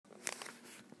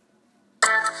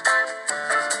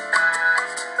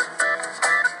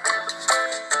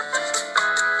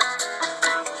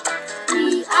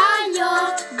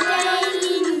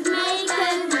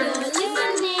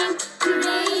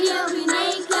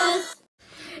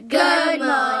Good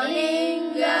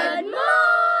morning, good morning.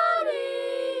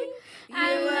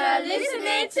 You are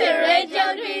listening to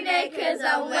Radio Greenacres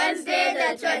on Wednesday,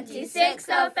 the 26th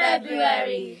of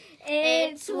February.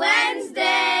 It's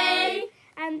Wednesday.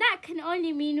 And that can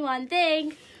only mean one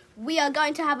thing. We are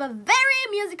going to have a very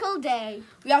musical day.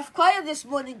 We have choir this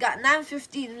morning at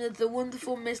 9:15 with the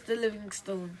wonderful Mr.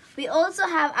 Livingstone. We also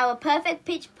have our Perfect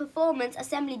Pitch performance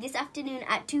assembly this afternoon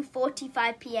at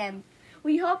 2:45 p.m.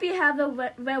 We hope you have a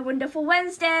wonderful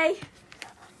Wednesday.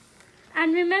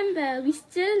 And remember, we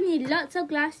still need lots of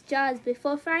glass jars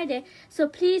before Friday. So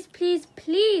please, please,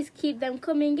 please keep them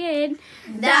coming in.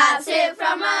 That's it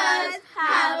from us.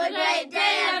 Have a great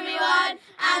day, everyone.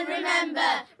 And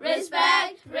remember,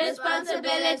 respect,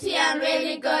 responsibility, and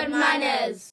really good manners.